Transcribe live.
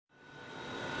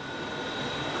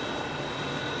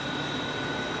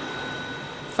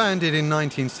Founded in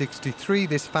 1963,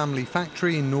 this family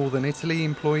factory in northern Italy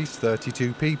employs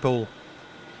 32 people.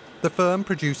 The firm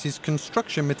produces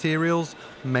construction materials,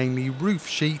 mainly roof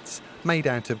sheets, made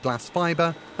out of glass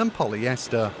fiber and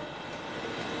polyester.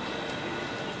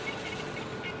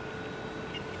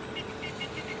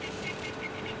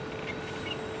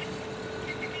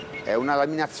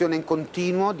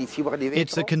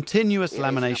 It's a continuous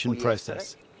lamination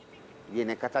process.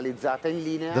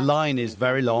 The line is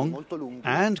very long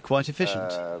and quite efficient.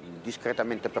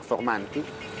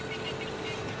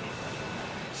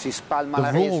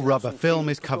 The raw rubber film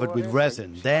is covered with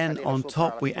resin. Then on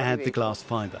top we add the glass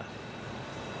fiber.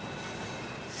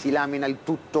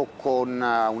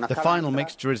 The final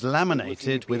mixture is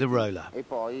laminated with a roller.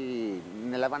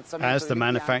 As the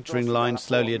manufacturing line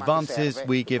slowly advances,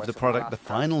 we give the product the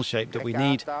final shape that we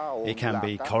need. It can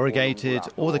be corrugated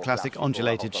or the classic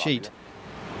undulated sheet.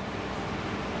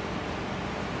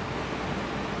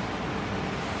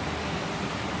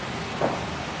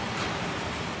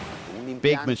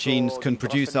 Big machines can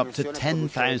produce up to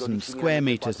 10,000 square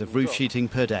meters of roof sheeting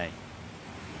per day.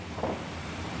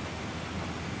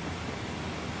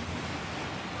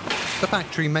 The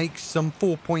factory makes some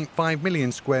 4.5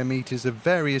 million square meters of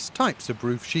various types of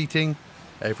roof sheeting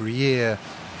every year.